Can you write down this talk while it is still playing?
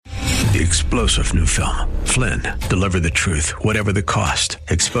The explosive new film, Flynn, deliver the truth, whatever the cost,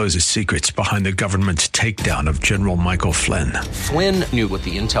 exposes secrets behind the government's takedown of General Michael Flynn. Flynn knew what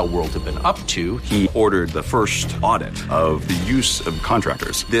the intel world had been up to. He ordered the first audit of the use of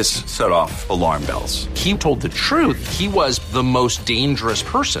contractors. This set off alarm bells. He told the truth. He was the most dangerous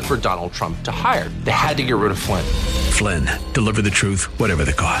person for Donald Trump to hire. They had to get rid of Flynn. Flynn, deliver the truth, whatever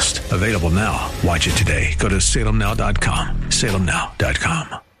the cost. Available now. Watch it today. Go to salemnow.com.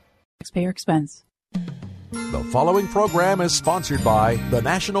 salemnow.com. Taxpayer expense. The following program is sponsored by the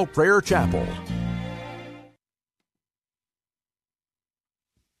National Prayer Chapel.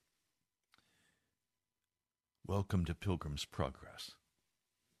 Welcome to Pilgrim's Progress.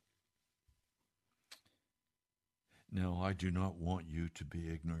 No, I do not want you to be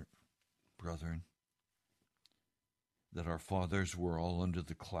ignorant, brethren, that our fathers were all under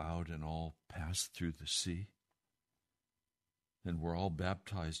the cloud and all passed through the sea, and were all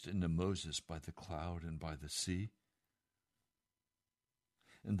baptized into Moses by the cloud and by the sea,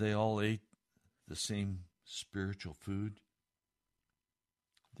 and they all ate the same spiritual food.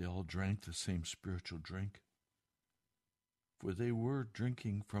 They all drank the same spiritual drink, for they were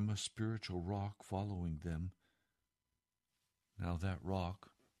drinking from a spiritual rock following them. Now that rock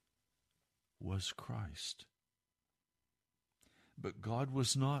was Christ. But God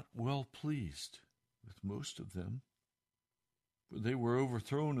was not well pleased with most of them, for they were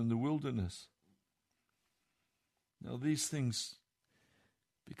overthrown in the wilderness. Now these things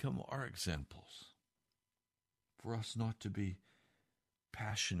become our examples for us not to be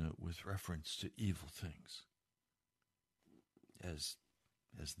passionate with reference to evil things as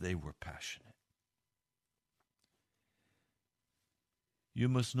they were passionate. You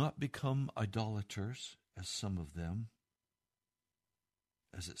must not become idolaters, as some of them.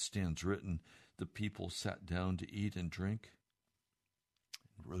 As it stands written, the people sat down to eat and drink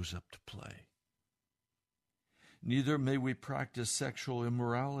and rose up to play. Neither may we practice sexual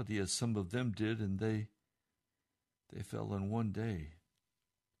immorality, as some of them did, and they fell in one day,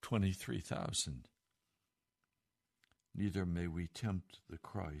 23,000. Neither may we tempt the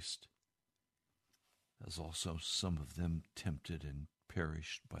Christ, as also some of them tempted and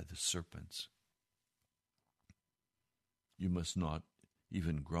perished by the serpents. You must not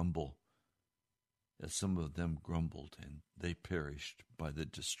even grumble, as some of them grumbled, and they perished by the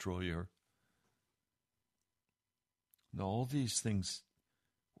destroyer. Now all these things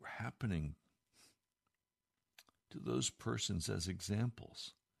were happening to those persons as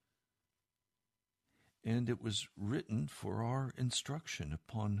examples, and it was written for our instruction,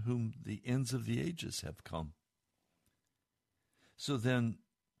 upon whom the ends of the ages have come. So then,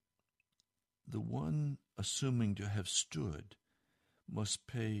 the one assuming to have stood must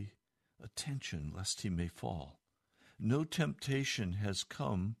pay attention lest he may fall. No temptation has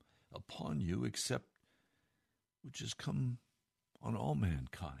come upon you except which has come on all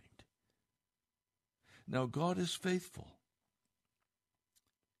mankind. Now God is faithful.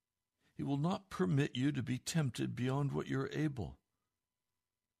 He will not permit you to be tempted beyond what you're able.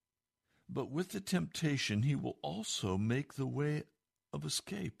 But with the temptation, he will also make the way of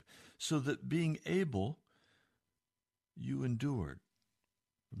escape, so that being able, you endured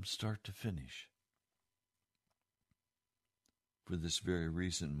from start to finish. For this very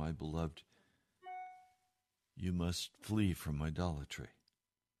reason, my beloved, you must flee from idolatry.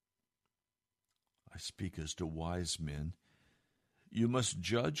 I speak as to wise men. You must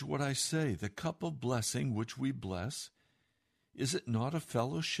judge what I say. The cup of blessing which we bless, is it not a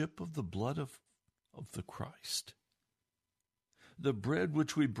fellowship of the blood of the Christ? The bread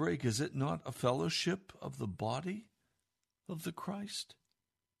which we break, is it not a fellowship of the body of the Christ?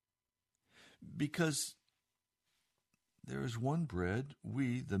 Because there is one bread,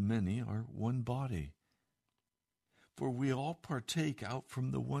 we, the many, are one body. For we all partake out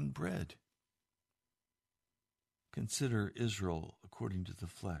from the one bread. Consider Israel according to the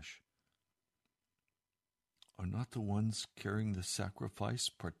flesh. Are not the ones carrying the sacrifice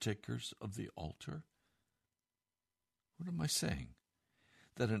partakers of the altar? What am I saying?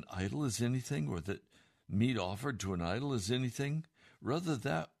 That an idol is anything, or that meat offered to an idol is anything? Rather,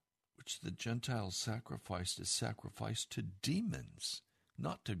 that which the Gentiles sacrificed is sacrificed to demons,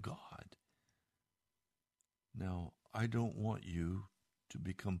 not to God. Now, I don't want you to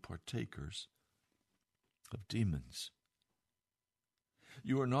become partakers of demons.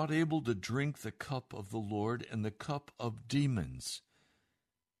 You are not able to drink the cup of the Lord and the cup of demons.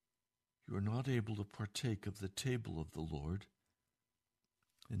 You are not able to partake of the table of the Lord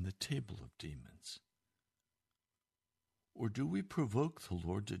and the table of demons. Or do we provoke the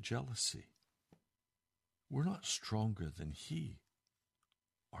Lord to jealousy? We're not stronger than he,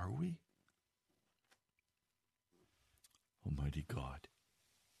 are we? we? Almighty God,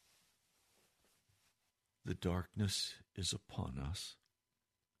 the darkness is upon us,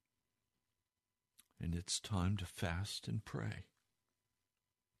 and it's time to fast and pray.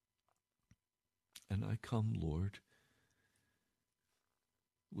 And I come, Lord,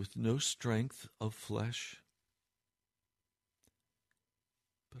 with no strength of flesh,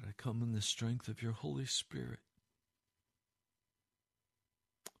 but I come in the strength of your Holy Spirit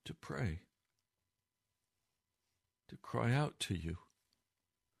to pray, to cry out to you.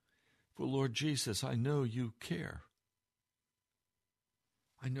 For Lord Jesus, I know you care.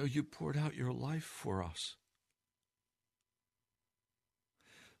 I know you poured out your life for us.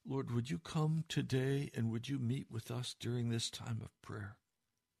 Lord, would you come today and would you meet with us during this time of prayer?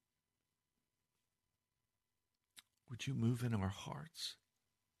 Would you move in our hearts?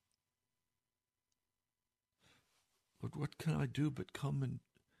 Lord, what can I do but come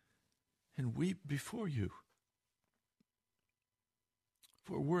and weep before you?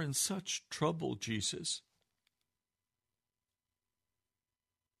 For we're in such trouble, Jesus.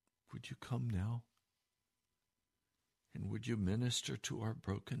 Would you come now? And would you minister to our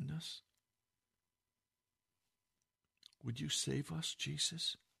brokenness? Would you save us,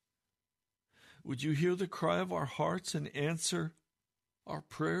 Jesus? Would you hear the cry of our hearts and answer our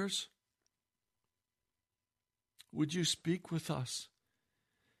prayers? Would you speak with us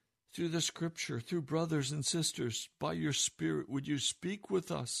through the Scripture, through brothers and sisters, by your Spirit? Would you speak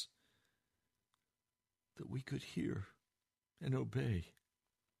with us that we could hear and obey?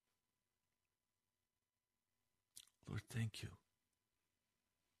 Lord, thank you.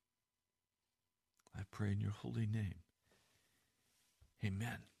 I pray in your holy name.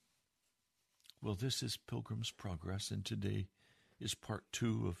 Amen. Well, this is Pilgrim's Progress, and today is part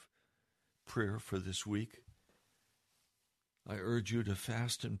 2 of prayer for this week. I urge you to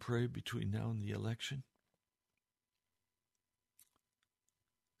fast and pray between now and the election.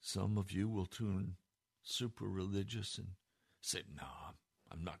 Some of you will turn super religious and say, no,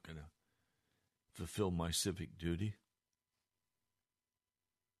 I'm not going to fulfill my civic duty.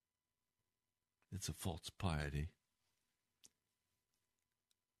 It's a false piety.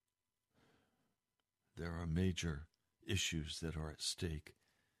 There are major issues that are at stake,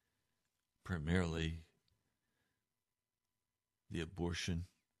 primarily the abortion,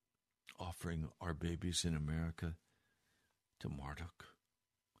 offering our babies in America to Marduk.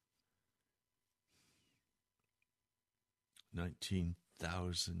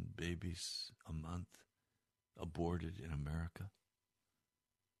 19,000 babies a month aborted in America,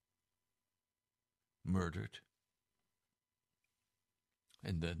 murdered.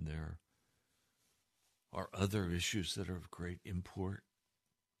 And then there are other issues that are of great import.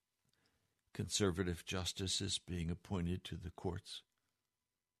 Conservative justices being appointed to the courts.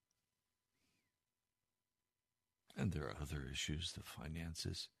 And there are other issues, the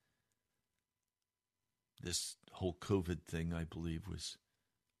finances. This whole COVID thing, I believe, was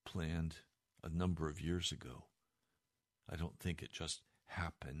planned a number of years ago. I don't think it just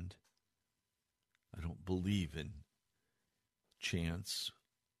happened. I don't believe in chance.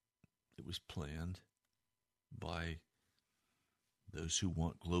 It was planned by those who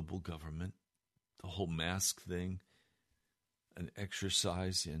want global government. The whole mask thing, an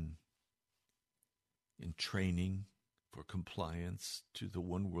exercise in training for compliance to the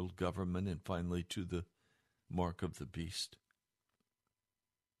one world government and finally to the mark of the beast.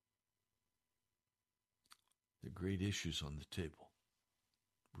 The great issues on the table.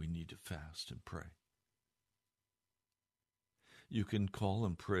 We need to fast and pray. You can call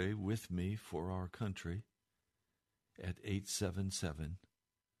and pray with me for our country at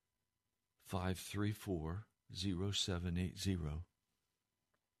 877-534-0780.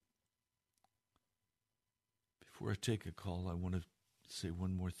 Before I take a call, I want to say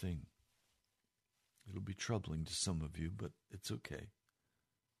one more thing. It'll be troubling to some of you, but it's okay.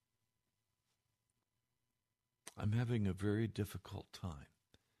 I'm having a very difficult time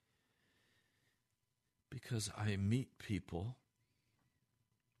because I meet people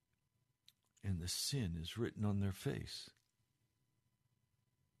and the sin is written on their face.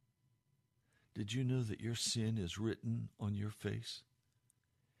 Did you know that your sin is written on your face?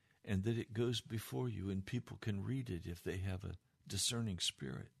 And that it goes before you and people can read it if they have a discerning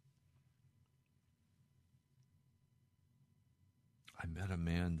spirit. I met a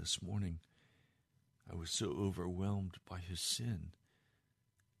man this morning. I was so overwhelmed by his sin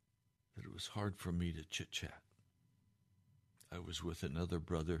that it was hard for me to chit-chat. I was with another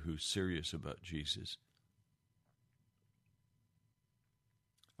brother who's serious about Jesus.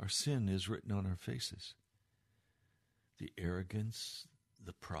 Our sin is written on our faces. The arrogance,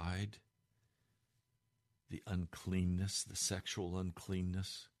 the pride, the uncleanness, the sexual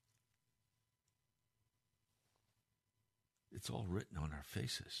uncleanness. It's all written on our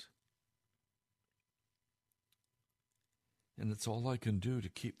faces. And it's all I can do to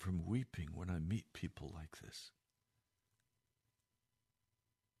keep from weeping when I meet people like this.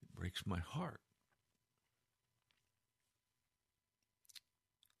 It breaks my heart.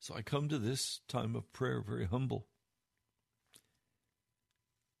 So I come to this time of prayer very humble.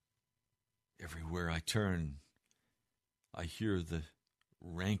 Everywhere I turn, I hear the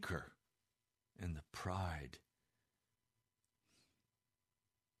rancor and the pride,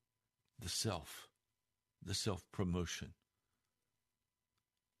 the self-promotion.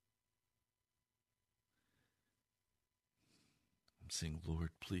 I'm saying,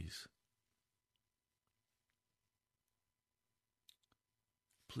 Lord, please.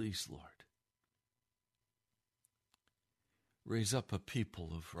 Please, Lord. Raise up a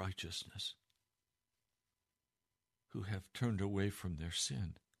people of righteousness who have turned away from their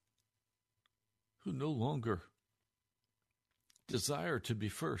sin, who no longer desire to be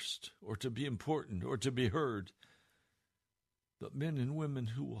first or to be important or to be heard, but men and women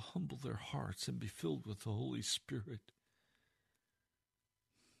who will humble their hearts and be filled with the Holy Spirit,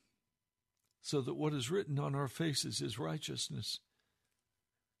 so that what is written on our faces is righteousness,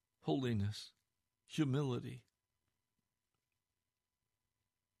 holiness, humility,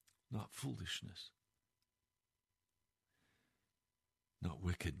 not foolishness, not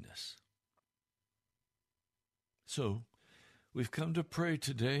wickedness. So, we've come to pray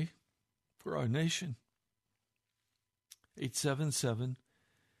today for our nation.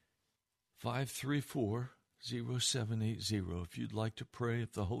 877-534-0780. If you'd like to pray,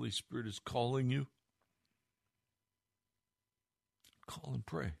 if the Holy Spirit is calling you, call and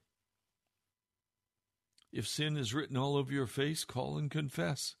pray. If sin is written all over your face, call and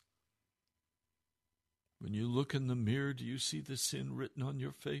confess. When you look in the mirror, do you see the sin written on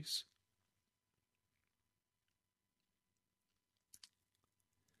your face?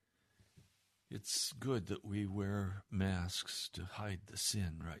 It's good that we wear masks to hide the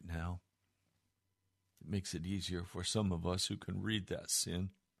sin right now. It makes it easier for some of us who can read that sin.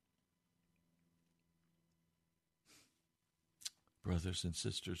 Brothers and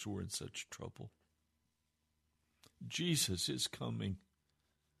sisters, we're in such trouble. Jesus is coming.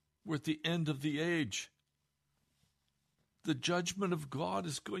 We're at the end of the age. The judgment of God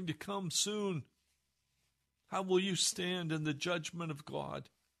is going to come soon. How will you stand in the judgment of God?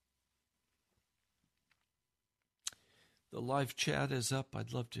 The live chat is up.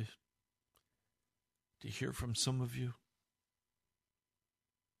 I'd love to hear from some of you.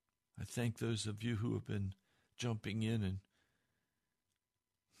 I thank those of you who have been jumping in and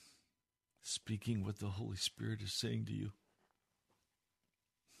speaking what the Holy Spirit is saying to you.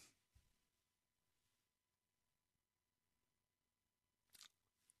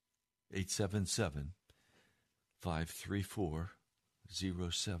 Eight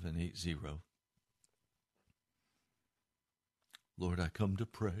 534-0780. Lord, I come to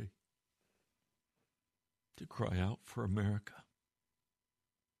pray, to cry out for America.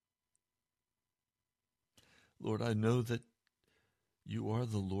 Lord, I know that you are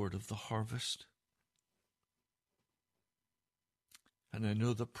the Lord of the harvest. And I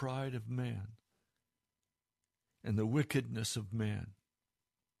know the pride of man and the wickedness of man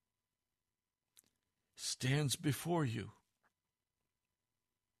stands before you.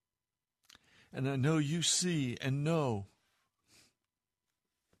 And I know you see and know.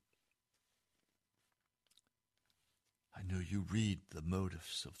 I know you read the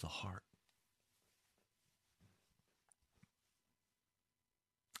motives of the heart.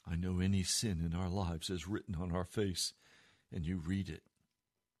 I know any sin in our lives is written on our face, and you read it.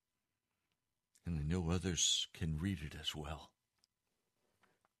 And I know others can read it as well.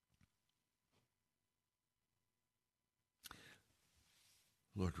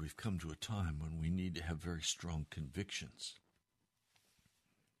 Lord, we've come to a time when we need to have very strong convictions.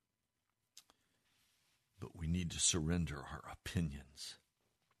 But we need to surrender our opinions.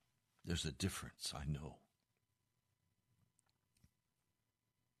 There's a difference, I know.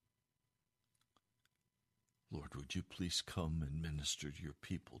 Lord, would you please come and minister to your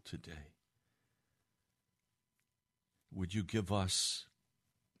people today? Would you give us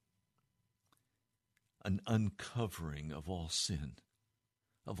an uncovering of all sin,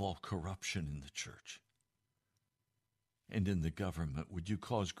 of all corruption in the church and in the government? Would you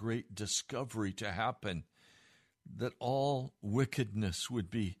cause great discovery to happen, that all wickedness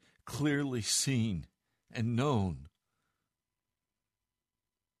would be clearly seen and known?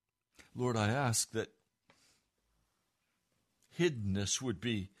 Lord, I ask that hiddenness would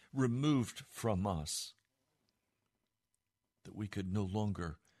be removed from us, that we could no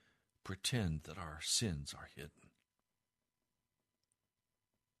longer pretend that our sins are hidden.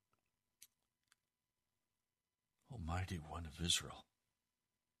 Almighty One of Israel,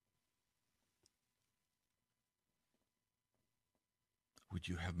 would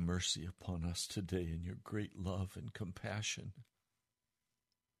you have mercy upon us today in your great love and compassion?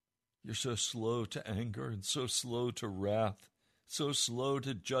 You're so slow to anger and so slow to wrath, so slow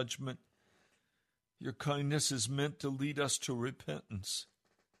to judgment. Your kindness is meant to lead us to repentance.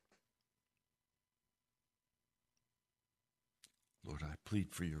 Lord, I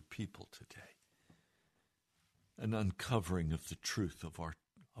plead for your people today, an uncovering of the truth of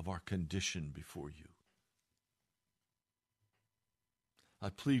our condition before you. I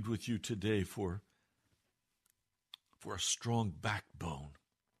plead with you today for a strong backbone,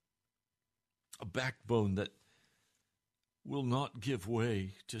 a backbone that will not give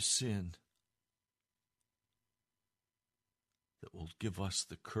way to sin, that will give us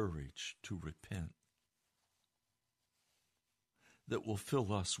the courage to repent, that will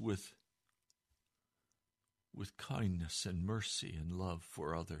fill us with kindness and mercy and love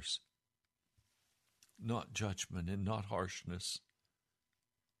for others, not judgment and not harshness.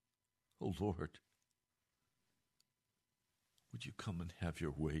 Oh Lord, would you come and have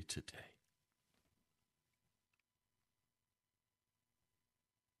your way today?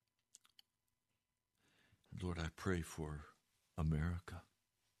 And Lord, I pray for America.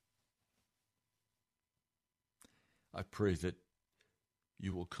 I pray that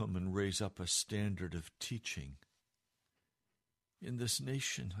you will come and raise up a standard of teaching in this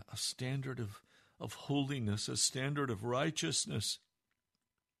nation, a standard of holiness, a standard of righteousness.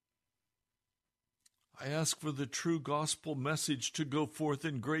 I ask for the true gospel message to go forth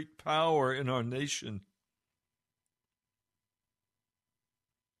in great power in our nation.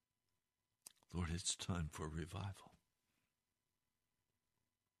 Lord, it's time for revival.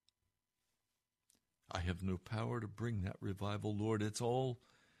 I have no power to bring that revival, Lord. It's all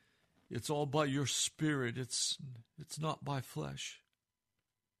by your Spirit. It's not by flesh.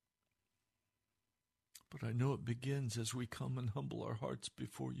 But I know it begins as we come and humble our hearts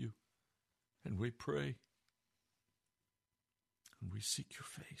before you, and we pray, and we seek your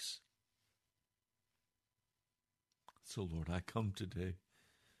face. So, Lord, I come today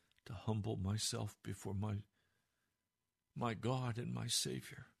to humble myself before my God and my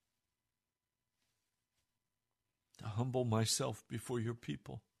Savior, to humble myself before your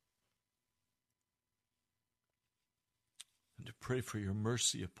people, and to pray for your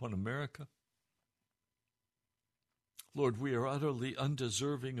mercy upon America. Lord, we are utterly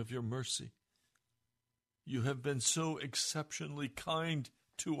undeserving of your mercy. You have been so exceptionally kind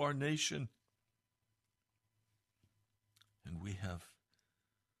to our nation, and we have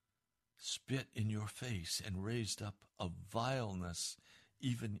spit in your face and raised up a vileness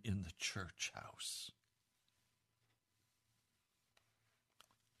even in the church house.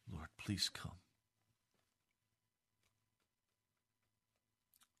 Lord, please come.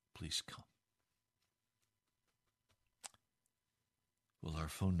 Please come. Well, our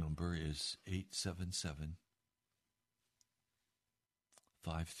phone number is 877-534-0780.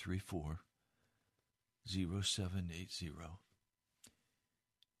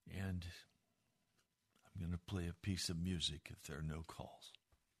 And I'm going to play a piece of music if there are no calls.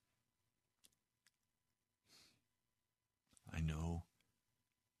 I know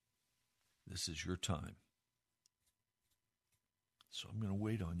this is your time, so I'm going to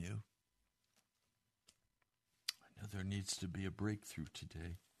wait on you. I know there needs to be a breakthrough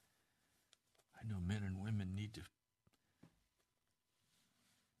today. I know men and women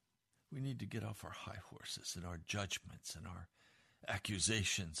we need to get off our high horses and our judgments and our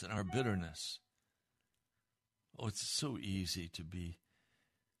accusations and our bitterness. Oh, it's so easy to be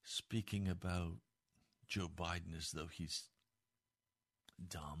speaking about Joe Biden as though he's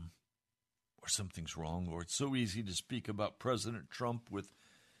dumb or something's wrong, or it's so easy to speak about President Trump with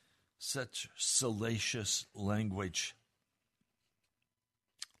such salacious language.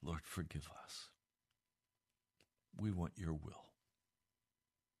 Lord, forgive us. We want your will.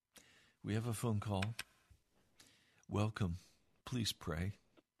 We have a phone call. Welcome. Please pray.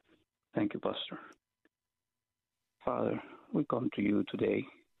 Thank you, Pastor. Father, we come to you today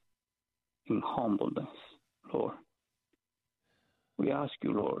in humbleness, Lord. We ask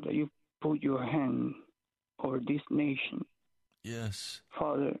you, Lord, that you put your hand over this nation. Yes.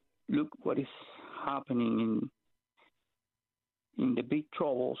 Father, look what is happening in the big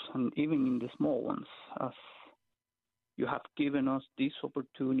troubles and even in the small ones, as you have given us this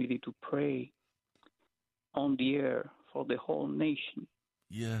opportunity to pray on the air for the whole nation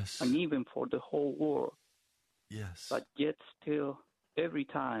Yes. and even for the whole world. Yes. But yet still, every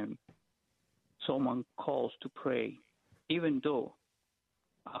time someone calls to pray, even though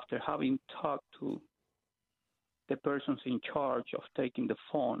after having talked to the persons in charge of taking the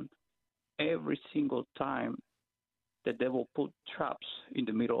phone, every single time the devil put traps in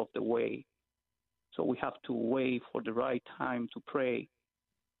the middle of the way. So we have to wait for the right time to pray,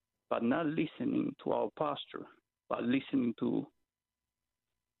 but not listening to our pastor, but listening to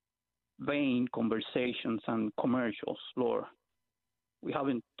vain conversations and commercials, Lord. We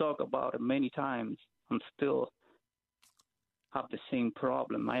haven't talked about it many times and still have the same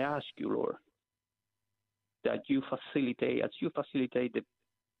problem. I ask you, Lord, that you facilitate, as you facilitate the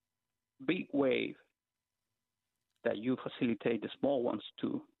big wave, that you facilitate the small ones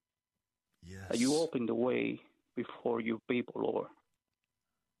too. Yes. That you open the way before your people, Lord.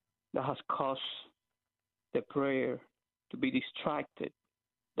 That has caused the prayer to be distracted.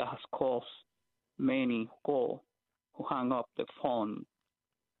 That has caused many who hang up the phone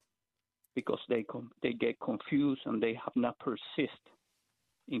because they get confused and they have not persist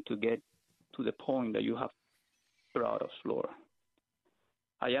into get to the point that you have brought us, Lord.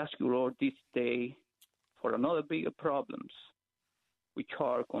 I ask you, Lord, this day for another bigger problems which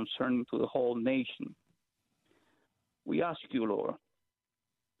are concerning to the whole nation. We ask you, Lord,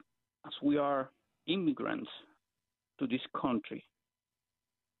 as we are immigrants to this country,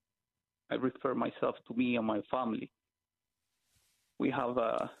 I refer myself to me and my family. We have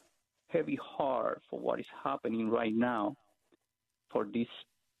a heavy heart for what is happening right now for this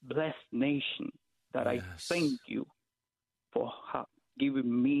blessed nation that Yes. I thank you for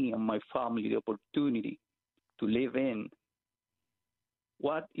giving me and my family the opportunity to live in.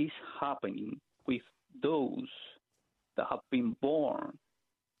 What is happening with those that have been born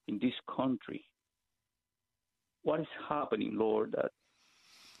in this country? What is happening, Lord, that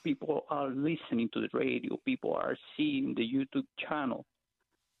people are listening to the radio, people are seeing the YouTube channel,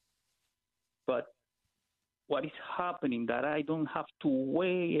 but what is happening that I don't have to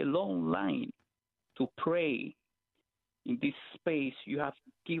wait a long line to pray in this space you have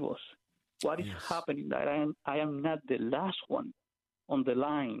given us? What is Yes. happening that I am not the last one on the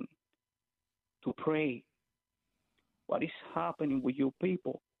line to pray? What is happening with your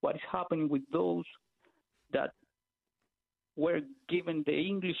people? What is happening with those that were given the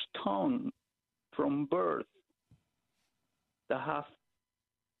English tongue from birth, that have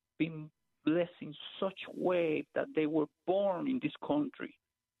been blessed in such a way that they were born in this country,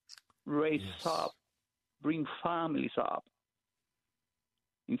 raised Yes. up, bring families up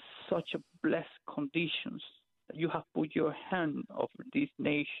in such a blessed conditions that you have put your hand over this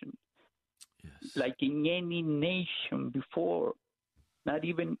nation, Yes. like in any nation before, not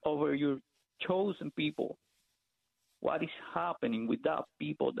even over your chosen people. What is happening with that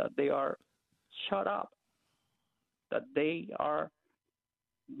people, that they are shut up, that they are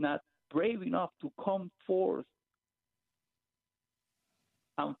not brave enough to come forth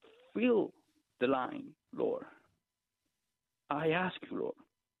and fill the line, Lord? I ask you, Lord,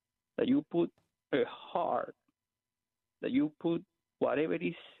 that you put a heart, that you put whatever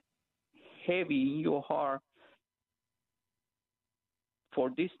is heavy in your heart for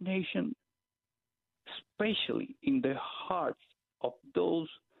this nation, especially in the hearts of those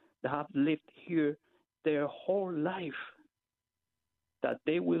that have lived here their whole life, that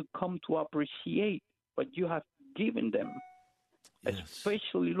they will come to appreciate what you have given them, Yes.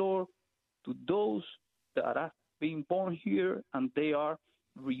 especially, Lord, to those that have been born here and they are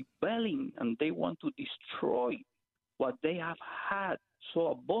rebelling and they want to destroy what they have had so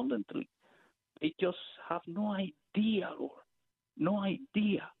abundantly. They just have no idea, Lord, no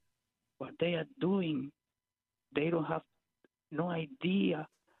idea what they are doing. They don't have no idea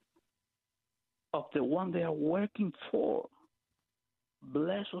of the one they are working for.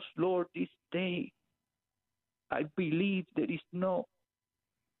 Bless us, Lord, this day. I believe there is no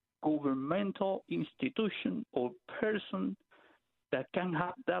governmental institution or person that can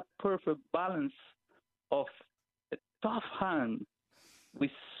have that perfect balance of a tough hand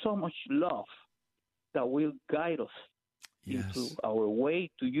with so much love that will guide us Yes. into our way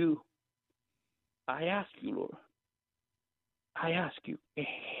to you. I ask you, Lord, I ask you, a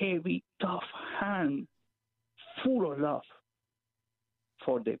heavy, tough hand full of love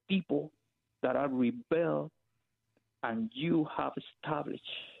for the people that are rebelled and you have established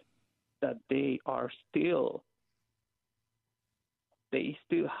that they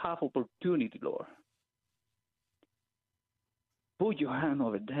still have opportunity, Lord. Put your hand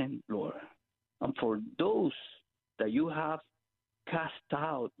over them, Lord. And for those that you have cast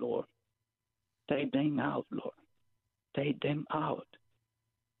out, Lord, take them out, Lord. Take them out.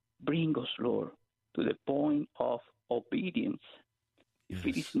 Bring us, Lord, to the point of obedience. If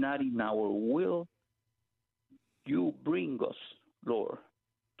it is not in our will, you bring us, Lord,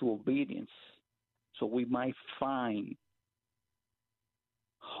 to obedience so we might find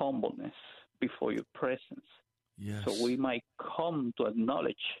humbleness before your presence. Yes. So we might come to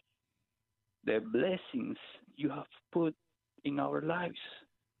acknowledge the blessings you have put in our lives.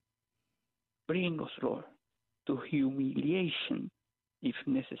 Bring us, Lord, to humiliation if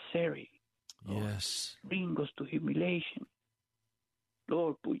necessary. Lord. Yes. Bring us to humiliation.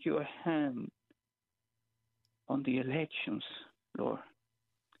 Lord, put your hand on the elections, Lord.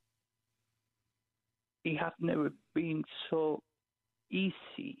 It has never been so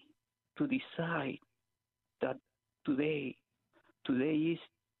easy to decide that today is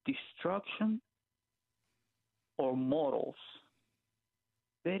destruction or morals.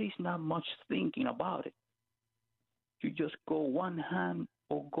 There is not much thinking about it. You just go one hand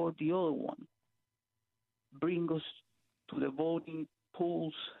or go the other one. Bring us to the voting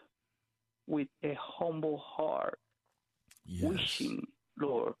polls with a humble heart, wishing,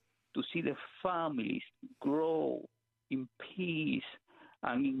 Lord, to see the families grow in peace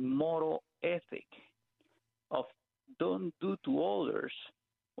and in moral ethic of don't do to others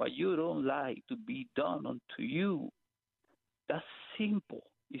what you don't like to be done unto you. That's simple.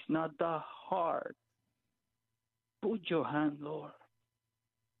 It's not that hard. Put your hand, Lord.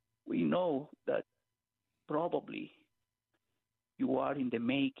 We know that probably you are in the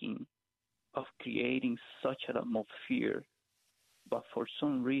making of creating such an atmosphere, but for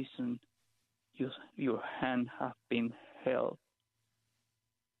some reason your hand has been held.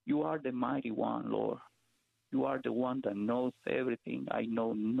 You are the mighty one, Lord. You are the one that knows everything. I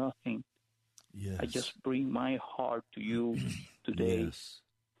know nothing. Yes. I just bring my heart to you today. Yes.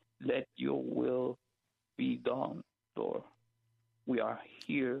 Let your will be done, Lord. We are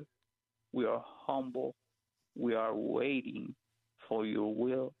here. We are humble. We are waiting for your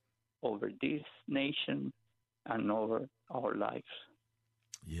will over this nation and over our lives.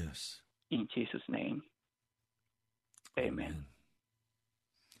 Yes. In Jesus' name. Amen.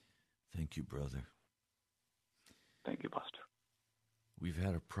 Thank you, brother. Thank you, Pastor. We've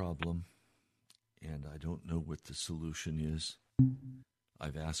had a problem, and I don't know what the solution is.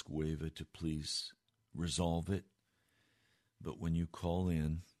 I've asked WAVA to please resolve it, but when you call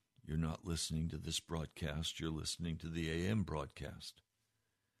in, you're not listening to this broadcast, you're listening to the AM broadcast,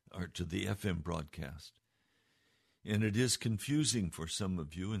 or to the FM broadcast. And it is confusing for some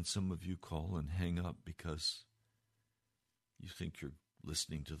of you, and some of you call and hang up because you think you're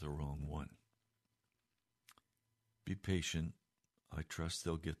listening to the wrong one. Be patient. I trust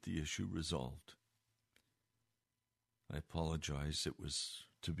they'll get the issue resolved. I apologize. It was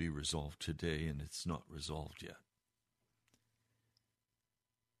to be resolved today, and it's not resolved yet.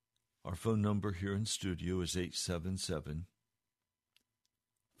 Our phone number here in studio is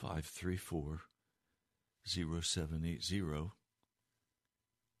 877-534-0780.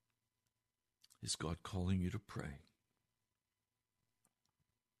 Is God calling you to pray?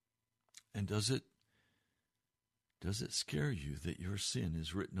 And does it scare you that your sin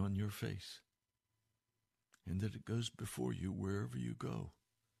is written on your face and that it goes before you wherever you go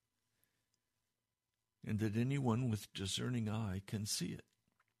and that anyone with discerning eye can see it?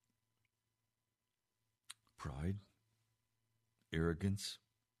 Pride, arrogance,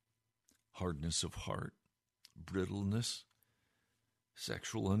 hardness of heart, brittleness,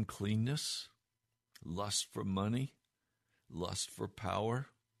 sexual uncleanness, lust for money, lust for power.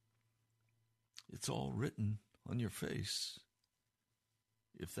 It's all written on your face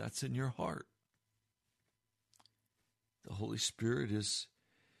if that's in your heart. The Holy Spirit is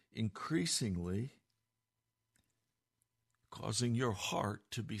increasingly causing your heart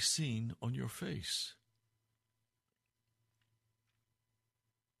to be seen on your face.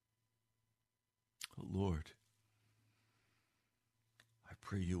 Oh, Lord, I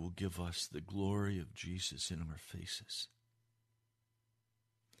pray you will give us the glory of Jesus in our faces,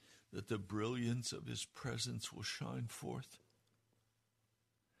 that the brilliance of his presence will shine forth,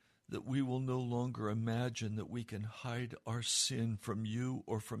 that we will no longer imagine that we can hide our sin from you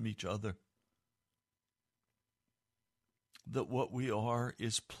or from each other, that what we are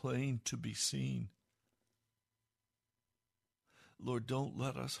is plain to be seen. Lord, don't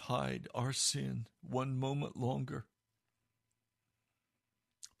let us hide our sin one moment longer,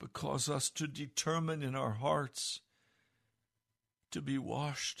 but cause us to determine in our hearts to be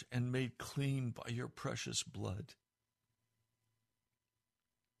washed and made clean by your precious blood.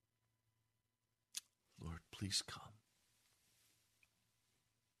 Lord, please come.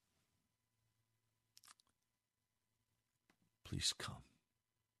 please come.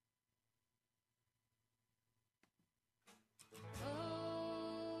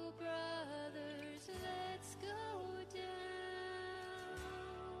 Oh, brothers, let's go down.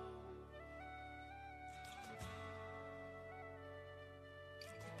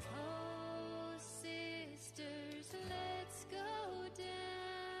 Oh, sisters, let's go down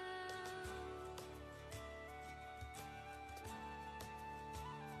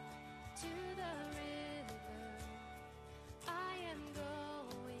to the river. I am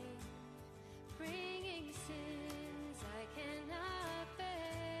going, bringing sins I cannot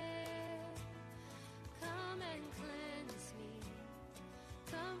bear. Come and cleanse me,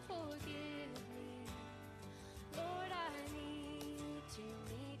 come forgive me. Lord, I need to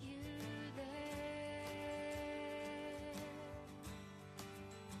meet you there.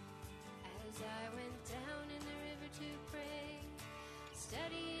 As I went down in the river to pray,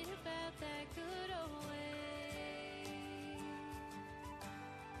 studying about that good old way.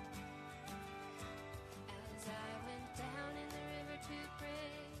 As I went down in the river to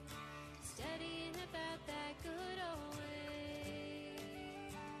pray, studying about that good old way.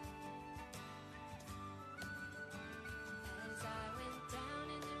 As I went down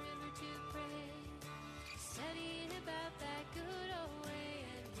in the river to pray, studying about that good old way.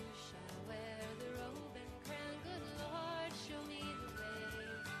 And who shall wear the robe and crown? Good Lord, show me the way.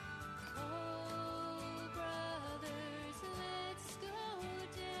 Oh, brothers, let's go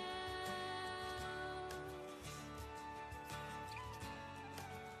down.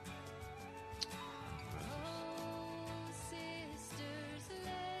 Oh, sisters,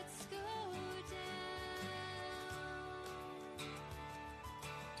 let's go down.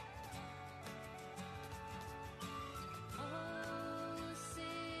 Oh,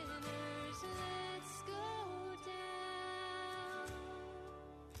 sinners, let's go down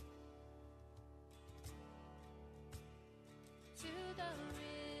to the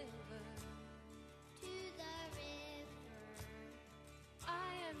river. To the river. I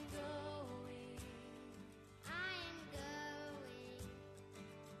am going. I am going.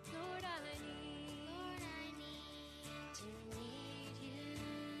 Lord, I need to meet you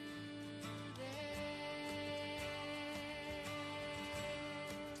there.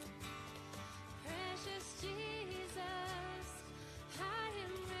 Precious Jesus, I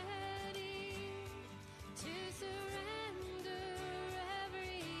am ready to surrender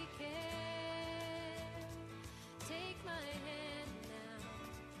every care. Take my hand now,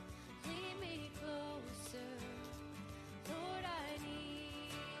 lead me closer. Lord, I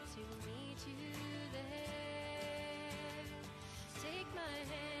need to meet you there. Take my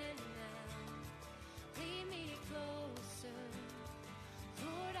hand now, lead me closer.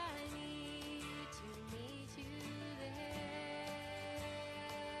 Lord, I need to meet you there.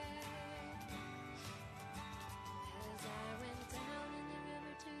 As I went down in the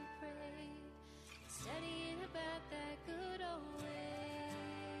river to pray, studying about that good old way.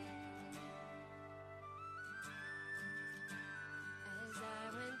 As I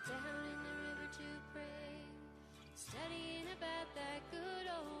went down in the river to pray, studying about that good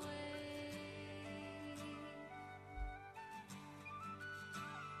old way.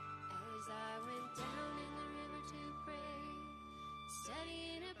 As I went down in the river to pray,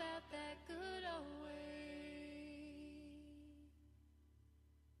 studying about that good old way.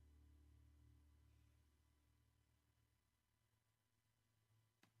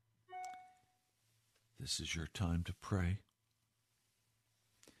 This is your time to pray.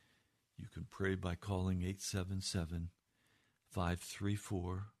 You can pray by calling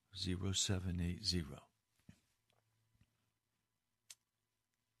 877-534-0780.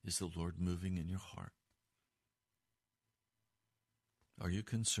 Is the Lord moving in your heart? Are you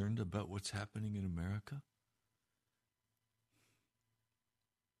concerned about what's happening in America?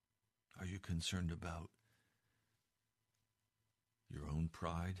 Are you concerned about your own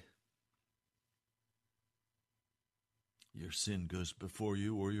pride? Your sin goes before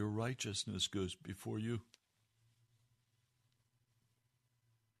you, or your righteousness goes before you.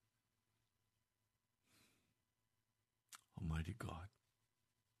 Almighty God,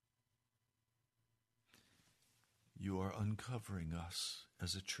 you are uncovering us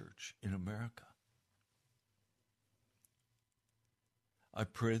as a church in America. I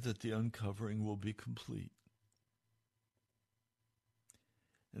pray that the uncovering will be complete,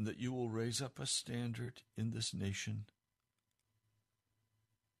 and that you will raise up a standard in this nation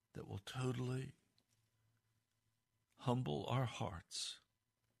that will totally humble our hearts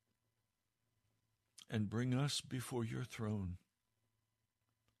and bring us before your throne,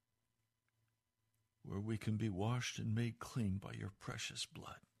 where we can be washed and made clean by your precious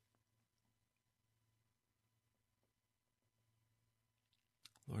blood.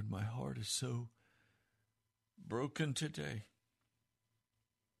 Lord, my heart is so broken today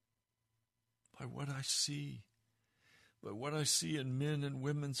by what I see, by what I see in men and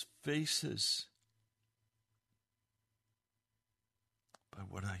women's faces, by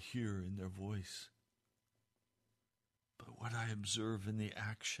what I hear in their voice, by what I observe in the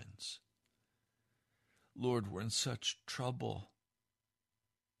actions. Lord, we're in such trouble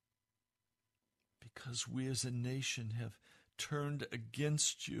because we as a nation have turned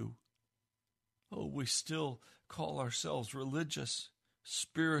against you. Oh, we still call ourselves religious,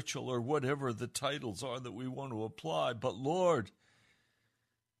 spiritual, or whatever the titles are that we want to apply. But Lord,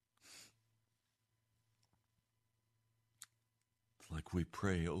 like we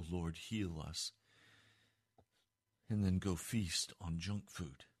pray, oh Lord, heal us, and then go feast on junk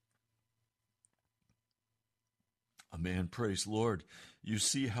food. A man prays, Lord, you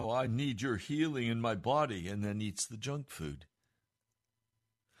see how I need your healing in my body, and then eats the junk food.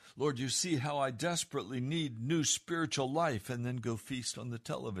 Lord, you see how I desperately need new spiritual life, and then go feast on the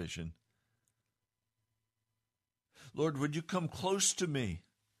television. Lord, would you come close to me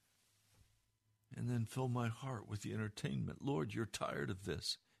and then fill my heart with the entertainment? Lord, you're tired of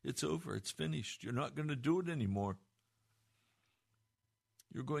this. It's over. It's finished. You're not going to do it anymore.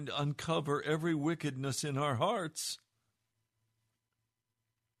 You're going to uncover every wickedness in our hearts.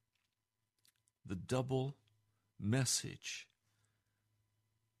 The double message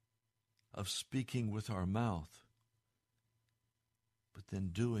of speaking with our mouth, but then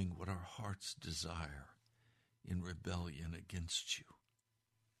doing what our hearts desire in rebellion against you.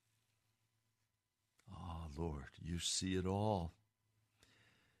 Ah, Lord, you see it all.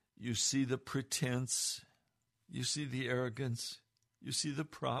 You see the pretense. You see the arrogance. You see the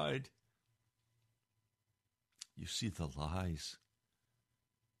pride. You see the lies.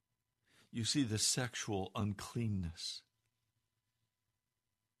 You see the sexual uncleanness.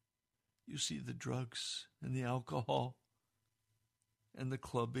 You see the drugs and the alcohol and the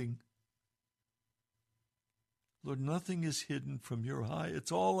clubbing. Lord, nothing is hidden from your eye.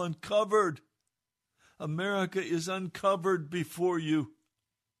 It's all uncovered. America is uncovered before you.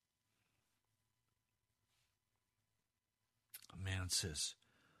 A man says,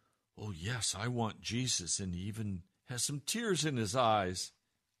 oh yes, I want Jesus, and he even has some tears in his eyes.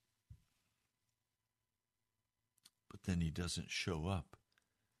 But then he doesn't show up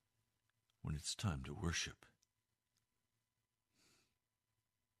when it's time to worship.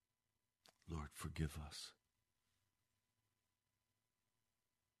 Lord, forgive us.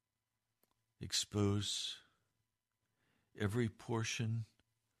 Expose every portion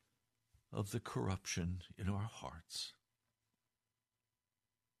of the corruption in our hearts.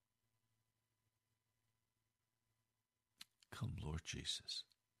 Come, Lord Jesus.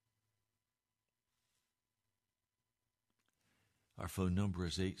 Our phone number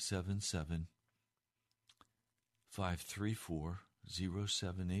is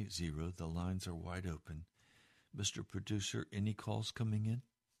 877-534-0780. The lines are wide open. Mr. Producer, any calls coming in?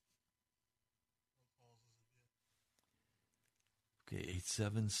 Okay,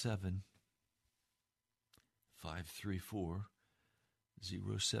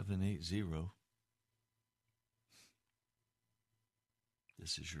 877-534-0780.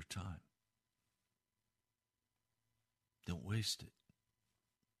 This is your time. Don't waste it.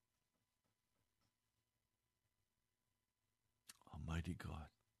 Almighty God,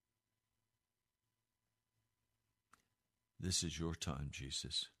 this is your time,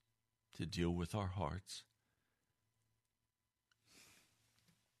 Jesus, to deal with our hearts,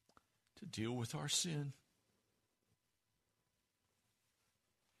 to deal with our sin,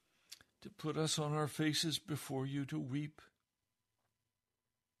 to put us on our faces before you to weep.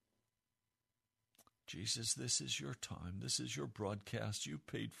 Jesus, this is your time. This is your broadcast. You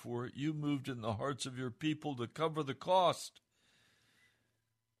paid for it. You moved in the hearts of your people to cover the cost.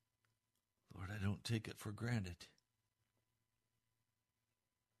 Lord, I don't take it for granted.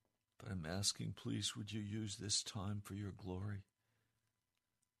 But I'm asking, please, would you use this time for your glory?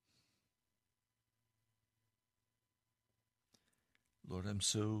 Lord, I'm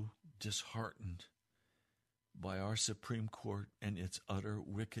so disheartened by our Supreme Court and its utter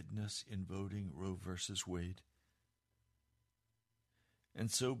wickedness in voting Roe versus Wade, and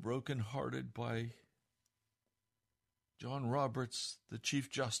so brokenhearted by John Roberts, the Chief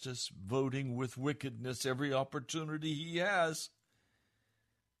Justice, voting with wickedness every opportunity he has.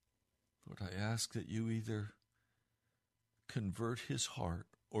 Lord, I ask that you either convert his heart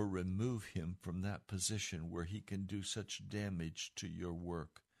or remove him from that position where he can do such damage to your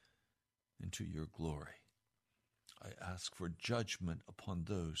work and to your glory. I ask for judgment upon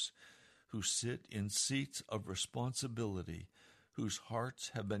those who sit in seats of responsibility, whose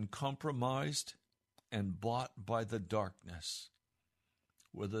hearts have been compromised and bought by the darkness,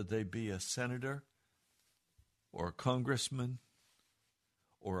 whether they be a senator or a congressman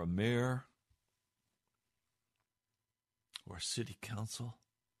or a mayor or a city council.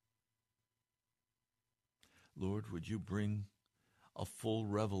 Lord, would you bring a full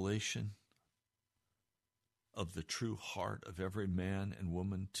revelation of the true heart of every man and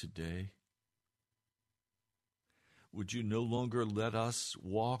woman today? Would you no longer let us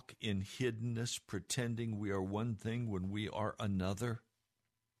walk in hiddenness, pretending we are one thing when we are another?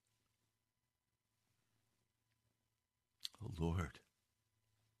 Oh, Lord,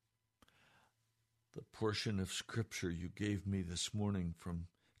 the portion of Scripture you gave me this morning from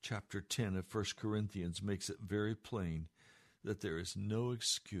chapter 10 of 1 Corinthians makes it very plain that there is no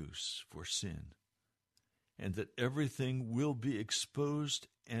excuse for sin, and that everything will be exposed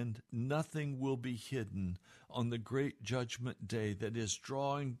and nothing will be hidden on the great judgment day that is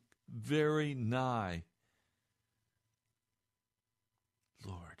drawing very nigh.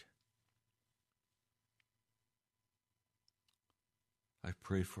 Lord, I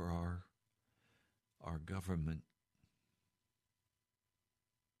pray for our government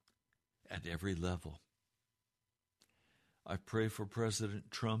at every level. I pray for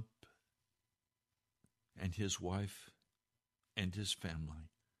President Trump and his wife and his family.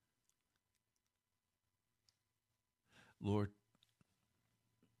 Lord,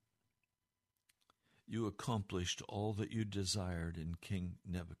 you accomplished all that you desired in King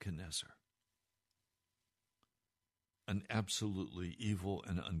Nebuchadnezzar, an absolutely evil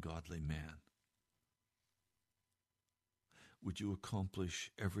and ungodly man. Would you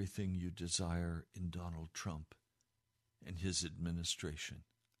accomplish everything you desire in Donald Trump and his administration?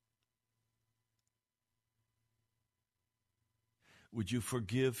 Would you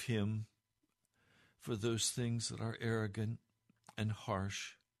forgive him for those things that are arrogant and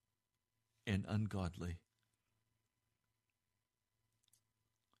harsh and ungodly?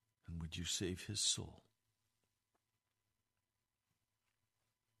 And would you save his soul?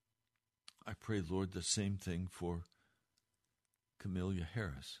 I pray, Lord, the same thing for Kamala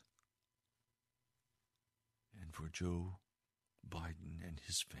Harris and for Joe Biden and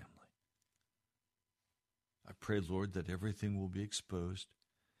his family. I pray, Lord, that everything will be exposed,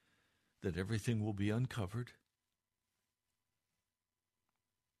 that everything will be uncovered.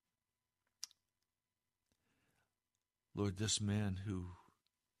 Lord, this man who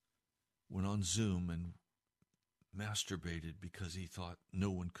went on Zoom and masturbated because he thought no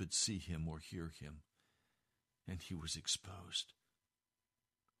one could see him or hear him, and he was exposed.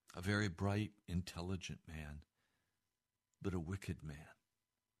 A very bright, intelligent man, but a wicked man.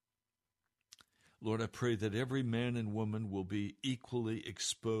 Lord, I pray that every man and woman will be equally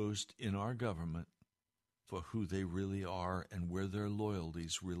exposed in our government for who they really are and where their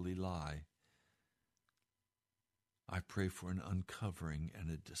loyalties really lie. I pray for an uncovering and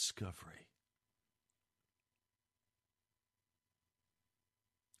a discovery.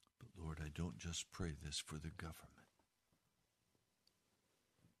 But Lord, I don't just pray this for the government.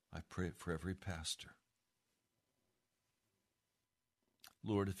 I pray it for every pastor.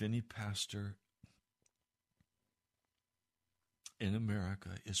 Lord, if any pastor in America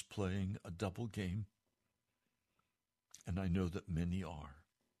is playing a double game, and I know that many are,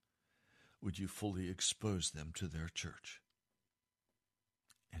 would you fully expose them to their church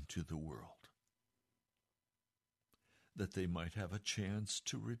and to the world, that they might have a chance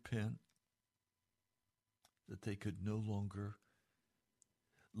to repent, that they could no longer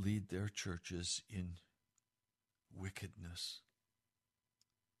lead their churches in wickedness.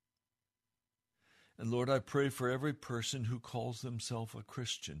 And Lord, I pray for every person who calls themselves a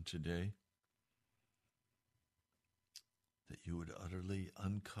Christian today, that you would utterly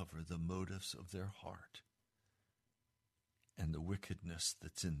uncover the motives of their heart and the wickedness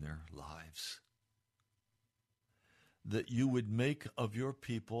that's in their lives. That you would make of your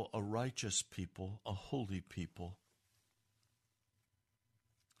people a righteous people, a holy people,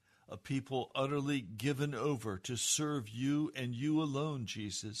 a people utterly given over to serve you and you alone,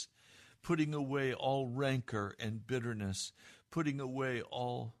 Jesus, putting away all rancor and bitterness, putting away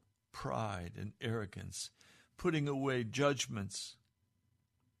all pride and arrogance, putting away judgments,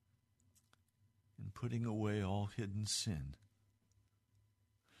 and putting away all hidden sin.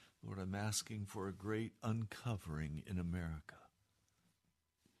 Lord, I'm asking for a great uncovering in America.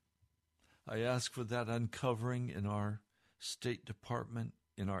 I ask for that uncovering in our State Department,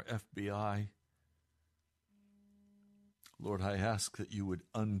 in our FBI. Lord, I ask that you would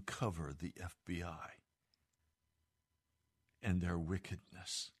uncover the FBI and their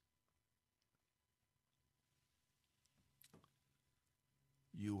wickedness.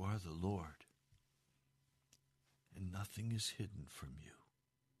 You are the Lord, and nothing is hidden from you.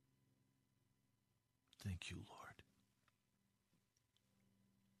 Thank you, Lord.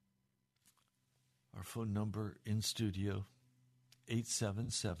 Our phone number in studio,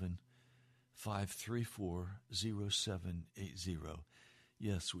 877-534-0780.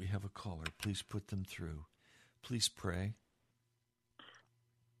 Yes, we have a caller. Please put them through. Please pray.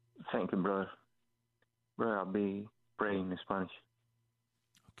 Thank you, brother. Brother, I'll be praying in Spanish.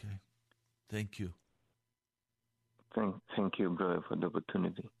 Okay. Thank you. Thank you, brother, for the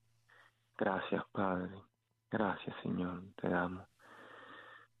opportunity. Gracias, Padre. Gracias, Señor. Te damos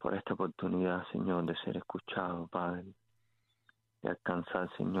por esta oportunidad, Señor, de ser escuchado, Padre. De alcanzar,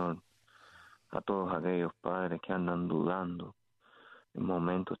 Señor, a todos aquellos padres que andan dudando en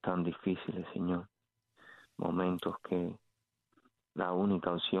momentos tan difíciles, Señor. Momentos que la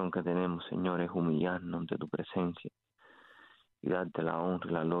única opción que tenemos, Señor, es humillarnos ante tu presencia y darte la honra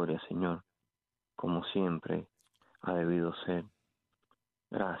y la gloria, Señor, como siempre ha debido ser.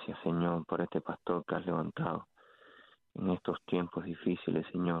 Gracias, Señor, por este pastor que has levantado en estos tiempos difíciles,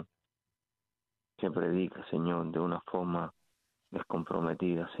 Señor, que predica, Señor, de una forma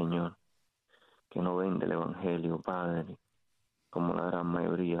descomprometida, Señor, que no vende el Evangelio, Padre, como la gran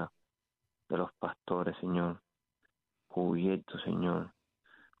mayoría de los pastores, Señor, cubiertos, Señor,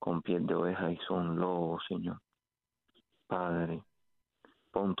 con piel de oveja y son lobos, Señor. Padre,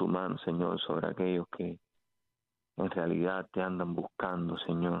 pon tu mano, Señor, sobre aquellos que en realidad te andan buscando,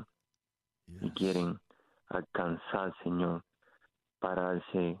 Señor, y quieren alcanzar, Señor,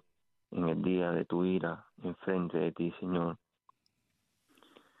 pararse en el día de tu ira enfrente de ti, Señor,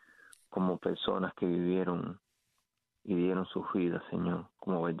 como personas que vivieron y dieron sus vidas, Señor,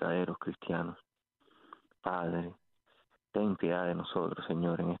 como verdaderos cristianos. Padre, ten piedad de nosotros,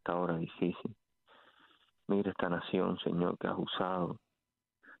 Señor, en esta hora difícil. Mira esta nación, Señor, que has usado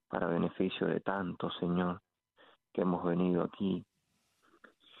para beneficio de tantos, Señor, que hemos venido aquí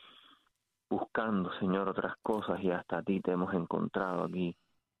buscando, Señor, otras cosas y hasta a ti te hemos encontrado aquí.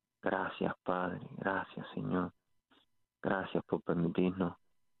 Gracias, Padre, gracias, Señor. Gracias por permitirnos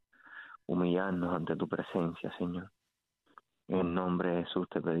humillarnos ante tu presencia, Señor. En el nombre de Jesús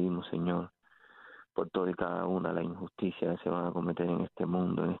te pedimos, Señor, por toda y cada una de las injusticias que se van a cometer en este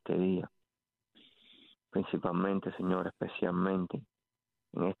mundo, en este día. Principalmente, Señor, especialmente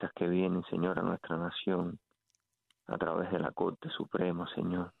en estas que vienen, Señor, a nuestra nación, a través de la Corte Suprema,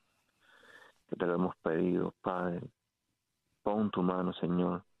 Señor, que te lo hemos pedido, Padre. Pon tu mano,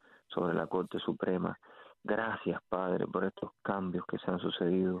 Señor, sobre la Corte Suprema. Gracias, Padre, por estos cambios que se han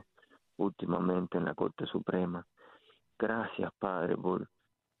sucedido últimamente en la Corte Suprema. Gracias, Padre, por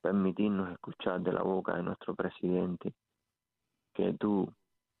permitirnos escuchar de la boca de nuestro presidente que tú,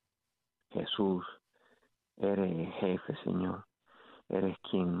 Jesús, eres el jefe, Señor. Eres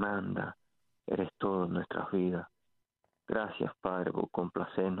quien manda, eres todo en nuestras vidas. Gracias, Padre, por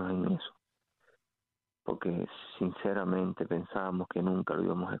complacernos en eso, porque sinceramente pensábamos que nunca lo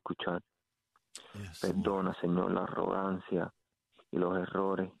íbamos a escuchar. Perdona, Señor, la arrogancia y los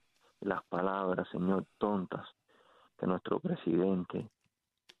errores y las palabras, Señor, tontas que nuestro presidente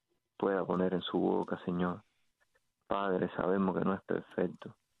pueda poner en su boca, Señor. Padre, sabemos que no es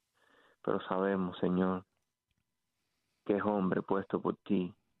perfecto, pero sabemos, Señor, que es hombre puesto por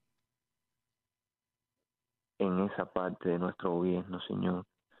ti en esa parte de nuestro gobierno, Señor.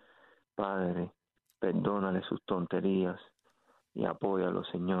 Padre, perdónale sus tonterías y apóyalo,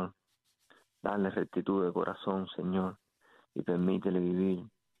 Señor. Dale rectitud de corazón, Señor, y permítele vivir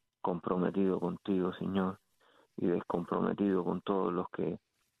comprometido contigo, Señor, y descomprometido con todos los que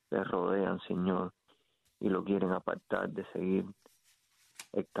le rodean, Señor, y lo quieren apartar de seguir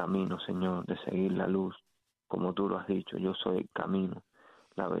el camino, Señor, de seguir la luz, como tú lo has dicho. Yo soy el camino,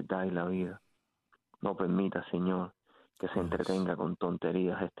 la verdad y la vida. No permita, Señor, que se entretenga con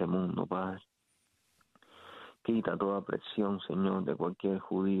tonterías este mundo, Padre. Quita toda presión, Señor, de cualquier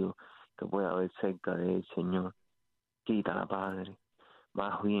judío que pueda haber cerca de él, Señor. Quítala, Padre.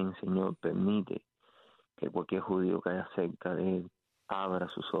 Más bien, Señor, permite que cualquier judío que haya cerca de él abra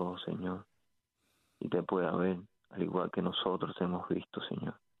sus ojos, Señor, y te pueda ver, al igual que nosotros hemos visto,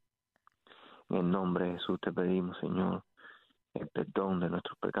 Señor. En el nombre de Jesús te pedimos, Señor, el perdón de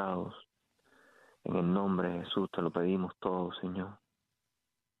nuestros pecados. En el nombre de Jesús te lo pedimos todo, Señor.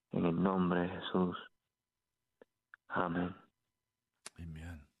 En el nombre de Jesús. Amén.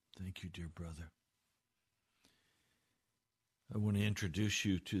 Amen. Thank you, dear brother. I want to introduce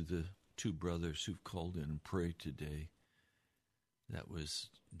you to the two brothers who've called in and prayed today. That was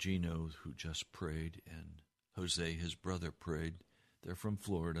Gino, who just prayed, and Jose, his brother, prayed. They're from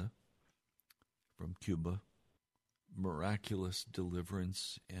Florida, from Cuba. miraculous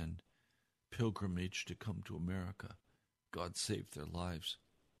deliverance and pilgrimage to come to America. God saved their lives.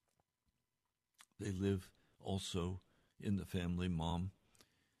 They live also in the family, Mom,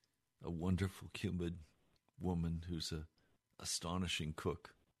 a wonderful Cuban woman who's an astonishing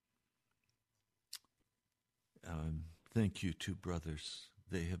cook. Thank you, two brothers.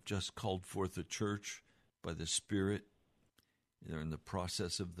 They have just called forth a church by the Spirit. They're in the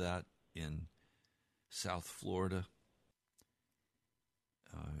process of that in South Florida.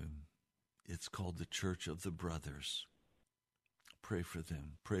 It's called the Church of the Brothers. Pray for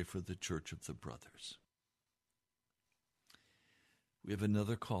them. Pray for the Church of the Brothers. We have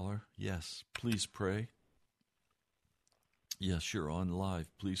another caller. Yes, please pray. Yes, you're on live.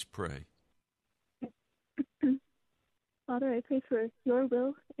 Please pray. Father, I pray for your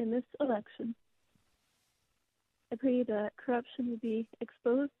will in this election. I pray that corruption would be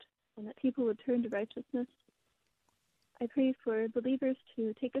exposed and that people would turn to righteousness. I pray for believers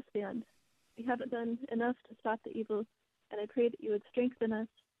to take a stand. We haven't done enough to stop the evil, and I pray that you would strengthen us,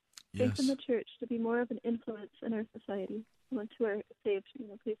 strengthen the church to be more of an influence in our society. Once who are saved,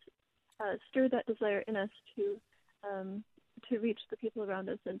 please stir that desire in us to reach the people around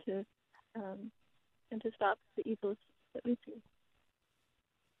us and to stop the evils that we see.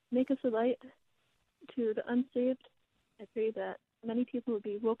 Make us a light to the unsaved. I pray that many people would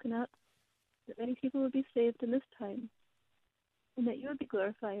be woken up, that many people would be saved in this time, and that you would be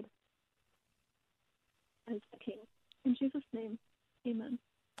glorified as the King. In Jesus' name, amen.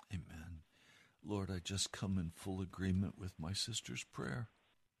 Amen. Lord, I just come in full agreement with my sister's prayer.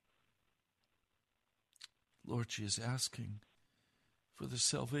 Lord, she is asking for the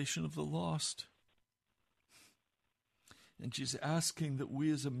salvation of the lost. And she's asking that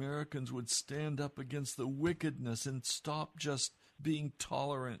we as Americans would stand up against the wickedness and stop just being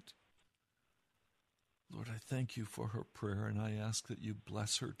tolerant. Lord, I thank you for her prayer, and I ask that you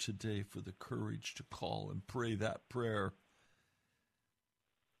bless her today for the courage to call and pray that prayer.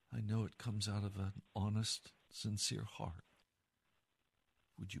 I know it comes out of an honest, sincere heart.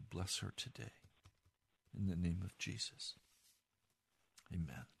 Would you bless her today? In the name of Jesus.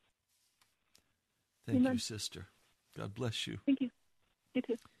 Amen. Thank you, sister. God bless you. Thank you. You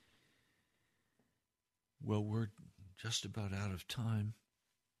too. Well, we're just about out of time.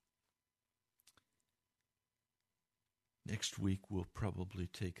 Next week, we'll probably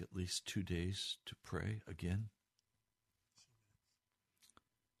take at least 2 days to pray again.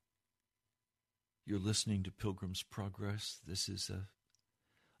 You're listening to Pilgrim's Progress. This is a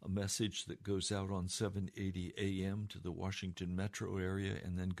message that goes out on 780 AM to the Washington metro area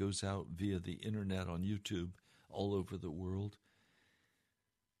and then goes out via the internet on YouTube all over the world.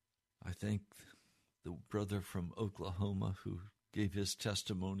 I thank the brother from Oklahoma who gave his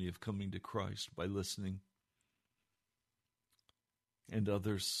testimony of coming to Christ by listening. And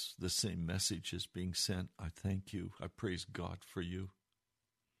others, the same message is being sent. I thank you. I praise God for you.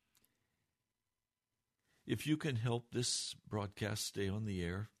 If you can help this broadcast stay on the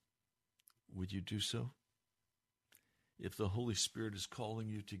air, would you do so? If the Holy Spirit is calling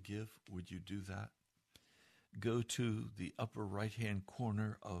you to give, would you do that? Go to the upper right-hand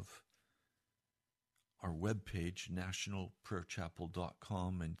corner of our webpage,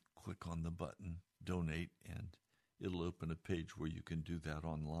 nationalprayerchapel.com, and click on the button, Donate, and it'll open a page where you can do that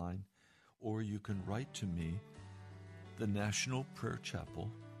online. Or you can write to me, the National Prayer Chapel,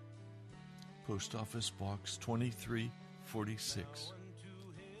 Post Office Box 2346,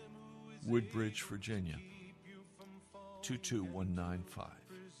 Woodbridge, Virginia, 22195.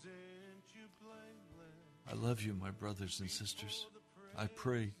 I love you, my brothers and sisters. I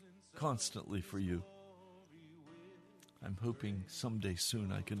pray constantly for you. I'm hoping someday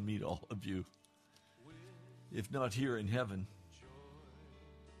soon I can meet all of you. If not here in heaven,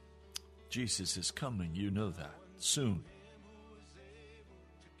 Jesus is coming, you know that, soon.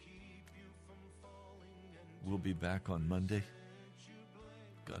 We'll be back on Monday.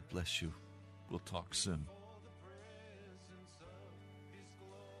 God bless you. We'll talk soon.